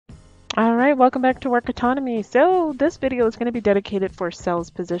All right, welcome back to Work Autonomy. So this video is going to be dedicated for sales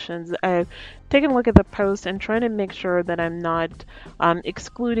positions. I've taken a look at the post and trying to make sure that I'm not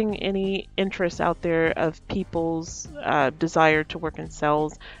excluding any interests out there of people's desire to work in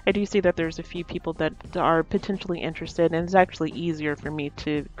sales. I do see that there's a few people that are potentially interested, and it's actually easier for me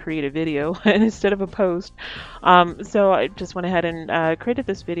to create a video instead of a post. So I just went ahead and created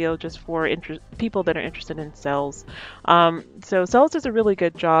this video just for people that are interested in sales. So sales is a really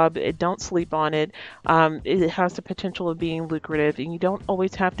good job. Don't sleep on it. It has the potential of being lucrative, and you don't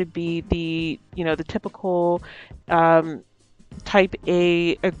always have to be the typical um, type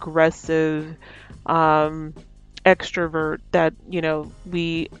A aggressive um, extrovert that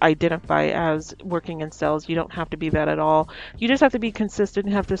we identify as working in sales. You don't have to be that at all. You just have to be consistent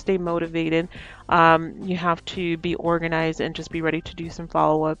and have to stay motivated. You have to be organized and just be ready to do some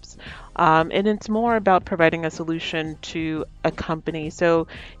follow-ups. And it's more about providing a solution to a company. So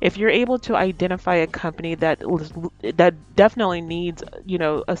if you're able to identify a company that definitely needs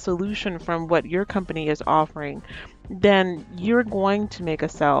a solution from what your company is offering, then you're going to make a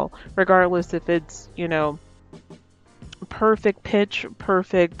sell regardless if it's perfect pitch,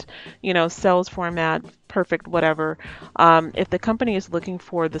 perfect, sales format, perfect whatever. If the company is looking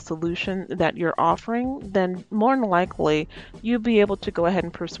for the solution that you're offering, then more than likely you'll be able to go ahead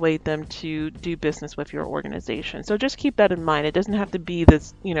and persuade them to do business with your organization. So just keep that in mind. It doesn't have to be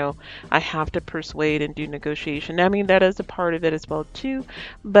this, I have to persuade and do negotiation. I mean, that is a part of it as well too,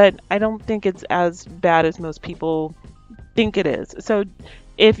 but I don't think it's as bad as most people think it is. So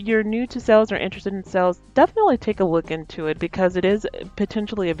if you're new to sales or interested in sales, definitely take a look into it because it is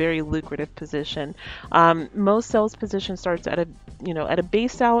potentially a very lucrative position. Most sales position starts at a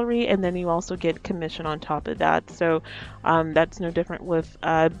base salary, and then you also get commission on top of that. So that's no different with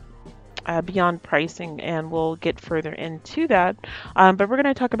beyond pricing, and we'll get further into that. But we're going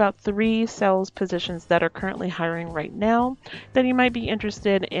to talk about three sales positions that are currently hiring right now that you might be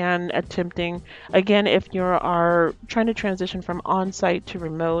interested in attempting. Again, if you are trying to transition from on-site to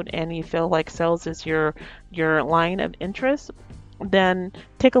remote and you feel like sales is your line of interest, then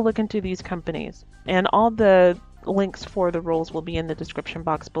take a look into these companies. And all the links for the roles will be in the description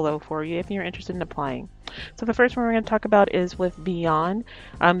box below for you if you're interested in applying. So the first one we're going to talk about is with Beyond.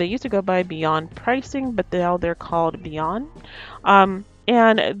 They used to go by Beyond Pricing, but now they're called Beyond.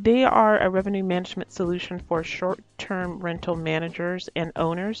 And they are a revenue management solution for short-term rental managers and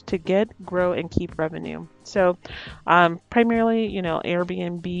owners to get, grow, and keep revenue. So primarily,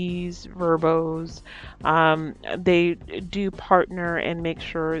 Airbnbs, Verbos, they do partner and make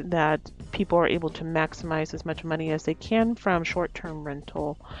sure that people are able to maximize as much money as they can from short-term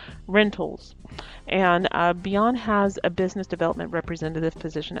rentals. And Beyond has a business development representative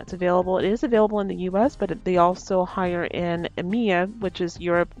position that's available. It is available in the US, but they also hire in Emea, which is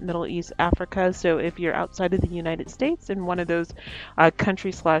Europe, Middle East, Africa. So if you're outside of the United States in one of those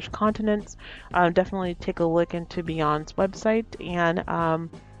countries/continents, definitely take a look into Beyond's website and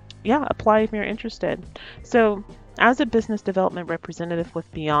yeah, apply if you're interested. So as a business development representative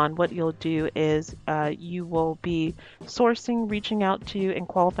with Beyond, what you'll do is you will be sourcing, reaching out to, and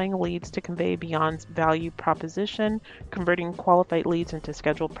qualifying leads to convey Beyond's value proposition, converting qualified leads into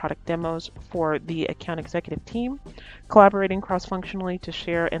scheduled product demos for the account executive team, collaborating cross-functionally to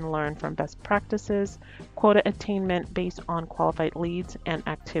share and learn from best practices, quota attainment based on qualified leads and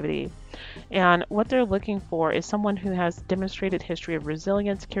activity. And what they're looking for is someone who has demonstrated history of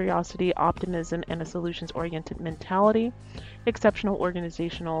resilience, curiosity, optimism, and a solutions-oriented mentality, exceptional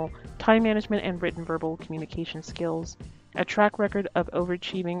organizational, time management, and written verbal communication skills, a track record of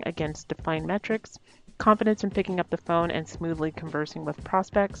overachieving against defined metrics, confidence in picking up the phone and smoothly conversing with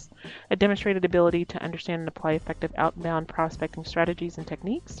prospects, a demonstrated ability to understand and apply effective outbound prospecting strategies and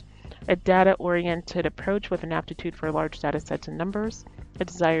techniques, a data-oriented approach with an aptitude for large data sets and numbers, a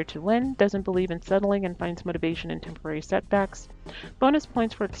desire to win, doesn't believe in settling and finds motivation in temporary setbacks, bonus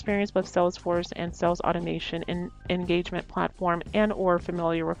points for experience with Salesforce and sales automation in engagement platform and or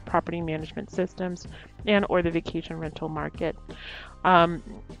familiar with property management systems and or the vacation rental market.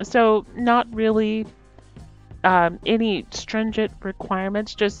 So not really any stringent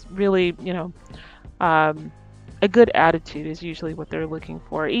requirements, just really, um, a good attitude is usually what they're looking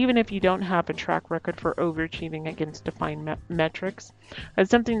for, even if you don't have a track record for overachieving against defined metrics.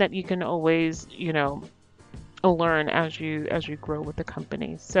 It's something that you can always, learn as you grow with the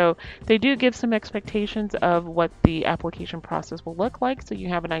company. So they do give some expectations of what the application process will look like, so you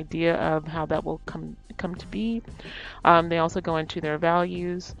have an idea of how that will come to be. They also go into their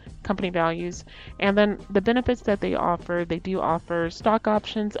values, company values, and then the benefits that they offer. They do offer stock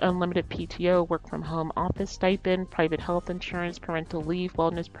options, unlimited PTO, work from home office stipend, private health insurance, parental leave,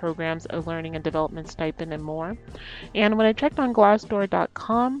 wellness programs, a learning and development stipend, and more. And when I checked on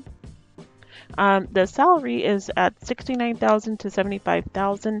Glassdoor.com, the salary is at 69,000 to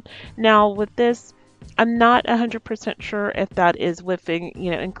 75,000. Now, with this, I'm not 100% sure if that is within,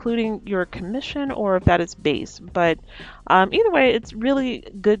 including your commission or if that is base. But either way, it's really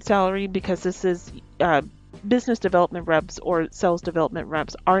good salary because this is business development reps or sales development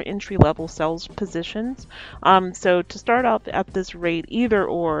reps are entry level sales positions. So to start off at this rate, either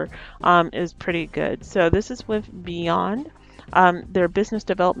or is pretty good. So this is with Beyond. Their business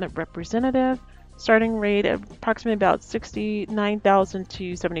development representative, starting rate of approximately about 69,000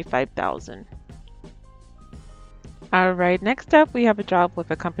 to 75,000. All right, next up we have a job with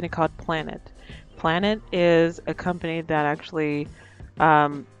a company called Planet. Planet is a company that actually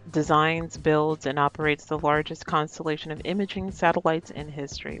designs, builds, and operates the largest constellation of imaging satellites in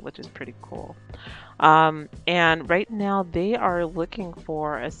history, which is pretty cool. And right now they are looking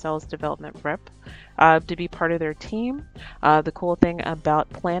for a sales development rep to be part of their team. The cool thing about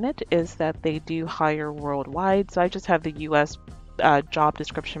Planet is that they do hire worldwide. So I just have the US job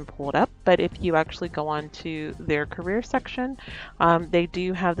description pulled up, but if you actually go on to their career section, they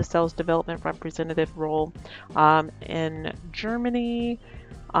do have the sales development representative role in Germany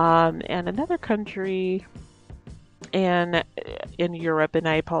and another country and in Europe, and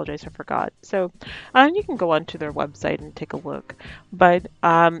I apologize, I forgot. So you can go onto their website and take a look. But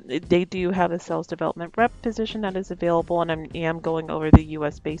they do have a sales development rep position that is available, and I am going over the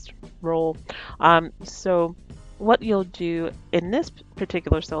US based role. So what you'll do in this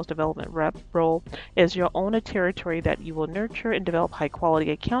particular sales development rep role is you'll own a territory that you will nurture and develop high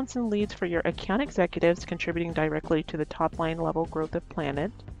quality accounts and leads for your account executives, contributing directly to the top line level growth of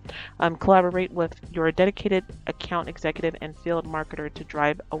Planet. Collaborate with your dedicated account executive and field marketer to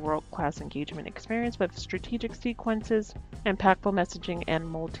drive a world-class engagement experience with strategic sequences, impactful messaging, and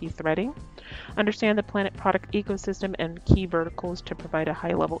multi-threading. Understand the Planet product ecosystem and key verticals to provide a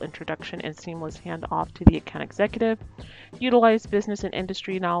high-level introduction and seamless handoff to the account executive. Utilize business and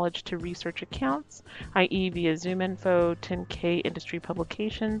industry knowledge to research accounts, i.e. via Zoom Info, 10K industry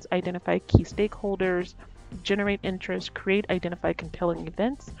publications, identify key stakeholders, generate interest, create, identify compelling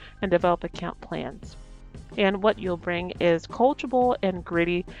events, and develop account plans. And what you'll bring is coachable and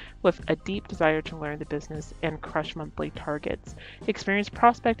gritty with a deep desire to learn the business and crush monthly targets. Experience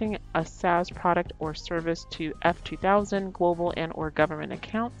prospecting a SaaS product or service to F2000 global and or government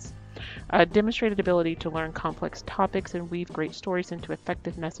accounts. Demonstrated ability to learn complex topics and weave great stories into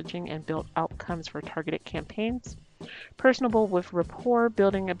effective messaging and build outcomes for targeted campaigns. Personable with rapport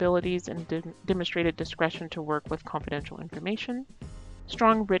building abilities and demonstrated discretion to work with confidential information.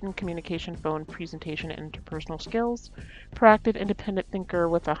 Strong written communication, phone presentation, and interpersonal skills. Proactive, independent thinker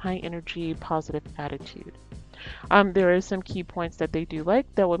with a high energy, positive attitude. There are some key points that they do like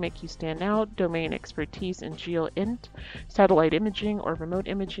that will make you stand out. Domain expertise in geo-int, satellite imaging or remote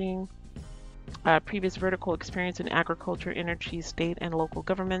imaging, previous vertical experience in agriculture, energy, state and local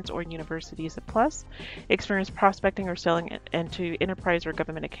governments or universities a plus, experience prospecting or selling into enterprise or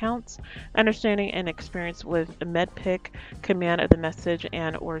government accounts, understanding and experience with MEDPIC, command of the message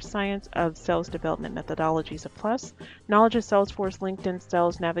and or science of sales development methodologies a plus, knowledge of Salesforce, LinkedIn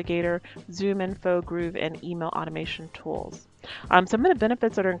Sales Navigator, Zoom Info, Groove, and email automation tools. Some of the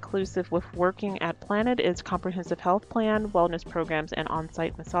benefits that are inclusive with working at Planet is comprehensive health plan, wellness programs, and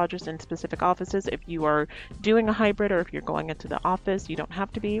on-site massages in specific offices. If you are doing a hybrid or if you're going into the office, you don't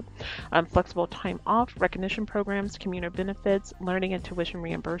have to be. Flexible time off, recognition programs, commuter benefits, learning and tuition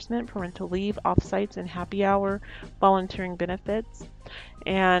reimbursement, parental leave, off-sites and happy hour, volunteering benefits.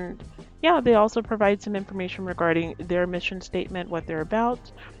 And yeah, they also provide some information regarding their mission statement, what they're about.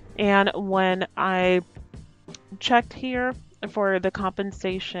 And when I checked here for the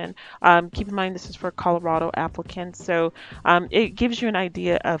compensation, keep in mind this is for Colorado applicants, so it gives you an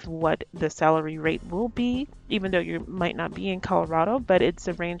idea of what the salary rate will be, even though you might not be in Colorado, but it's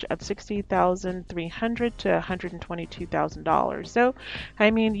a range of $60,300 to $122,000. So, I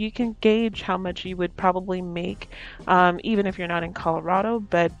mean, you can gauge how much you would probably make, even if you're not in Colorado,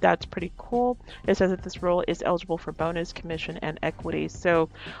 but that's pretty cool. It says that this role is eligible for bonus, commission, and equity. So,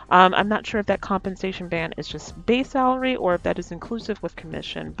 I'm not sure if that compensation band is just base salary or if that that is inclusive with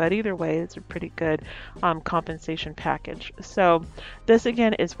commission, but either way, it's a pretty good compensation package. So this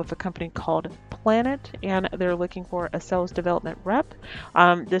again is with a company called Planet, and they're looking for a sales development rep.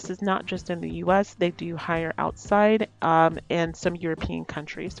 This is not just in the US, they do hire outside in some European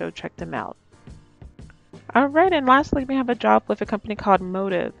countries, so check them out. All right, and lastly, we have a job with a company called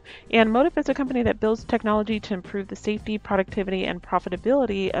Motive. And Motive is a company that builds technology to improve the safety, productivity, and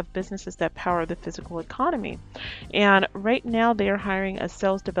profitability of businesses that power the physical economy. And right now, they are hiring a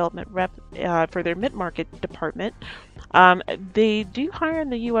sales development rep for their mid-market department. Um, they do hire in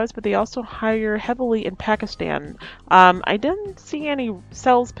the US, but they also hire heavily in Pakistan. I didn't see any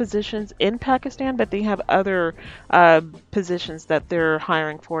sales positions in Pakistan, but they have other uh, positions that they're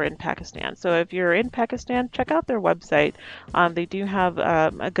hiring for in Pakistan. So if you're in Pakistan, check out their website. They do have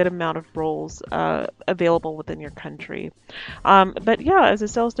a good amount of roles available within your country. But yeah, as a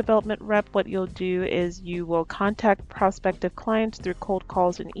sales development rep, what you'll do is you will contact prospective clients through cold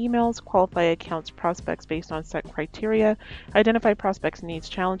calls and emails, qualify accounts prospects based on set criteria, identify prospects' needs,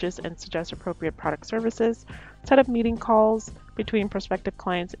 challenges, and suggest appropriate product services, set up meeting calls between prospective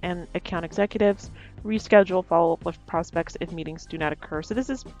clients and account executives, reschedule follow-up with prospects if meetings do not occur. So this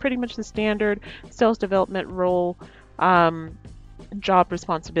is pretty much the standard sales development role. Job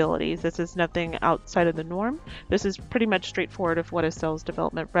responsibilities. This is nothing outside of the norm. This is pretty much straightforward of what a sales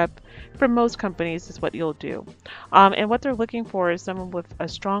development rep for most companies is what you'll do. And what they're looking for is someone with a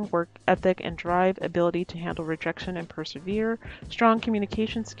strong work ethic and drive, ability to handle rejection and persevere, strong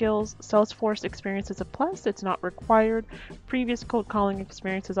communication skills, Salesforce experience is a plus, it's not required. Previous cold calling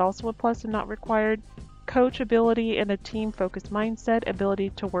experience is also a plus and not required. Coachability and a team focused mindset, ability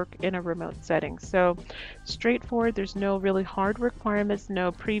to work in a remote setting. So straightforward, there's no really hard requirements,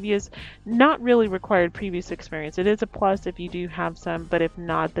 no previous, not really required previous experience. It is a plus if you do have some, but if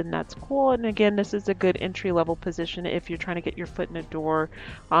not, then that's cool. And again, this is a good entry level position if you're trying to get your foot in the door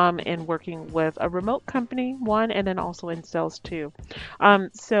in working with a remote company, one, and then also in sales too.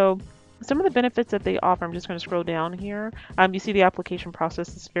 So some of the benefits that they offer, I'm just going to scroll down here. You see the application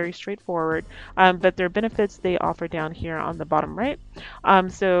process is very straightforward, but their benefits they offer down here on the bottom right.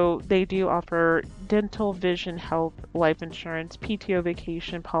 So they do offer dental, vision, health, life insurance, PTO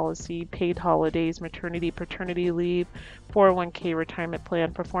vacation policy, paid holidays, maternity, paternity leave, 401k retirement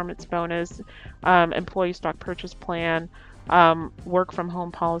plan, performance bonus, employee stock purchase plan, work from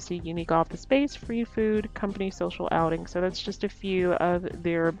home policy, unique office space, free food, company social outing. So that's just a few of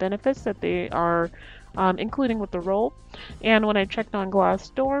their benefits that they are including with the role. And when I checked on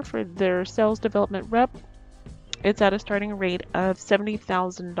Glassdoor for their sales development rep, it's at a starting rate of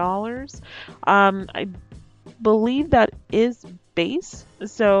 $70,000. I believe that is base.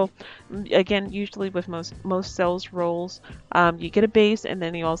 So again, usually with most sales roles, you get a base and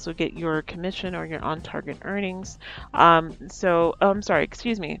then you also get your commission or your on-target earnings. I'm sorry,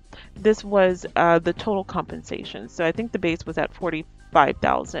 excuse me. This was the total compensation. So I think the base was at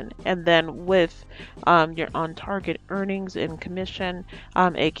 45,000, and then with your on-target earnings and commission,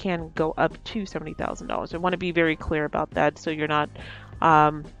 it can go up to $70,000. I want to be very clear about that, so you're not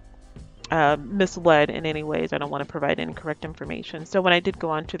misled in any ways. I don't want to provide incorrect information. So when I did go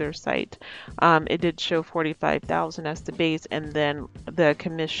onto their site, it did show 45,000 as the base, and then the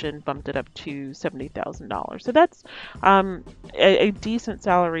commission bumped it up to $70,000. So that's a decent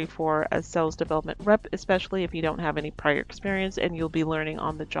salary for a sales development rep, especially if you don't have any prior experience and you'll be learning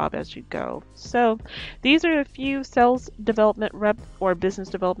on the job as you go. So these are a few sales development rep or business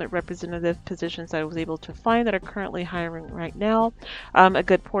development representative positions I was able to find that are currently hiring right now. A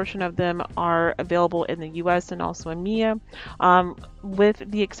good portion of them are available in the US and also Emea. With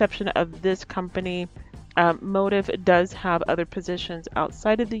the exception of this company, Motive does have other positions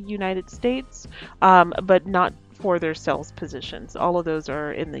outside of the United States, but not for their sales positions. All of those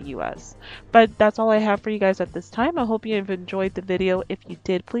are in the US. But that's all I have for you guys at this time. I hope you've enjoyed the video. If you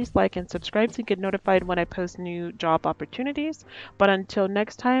did, please like and subscribe to get notified when I post new job opportunities. But until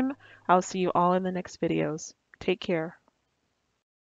next time, I'll see you all in the next videos. Take care.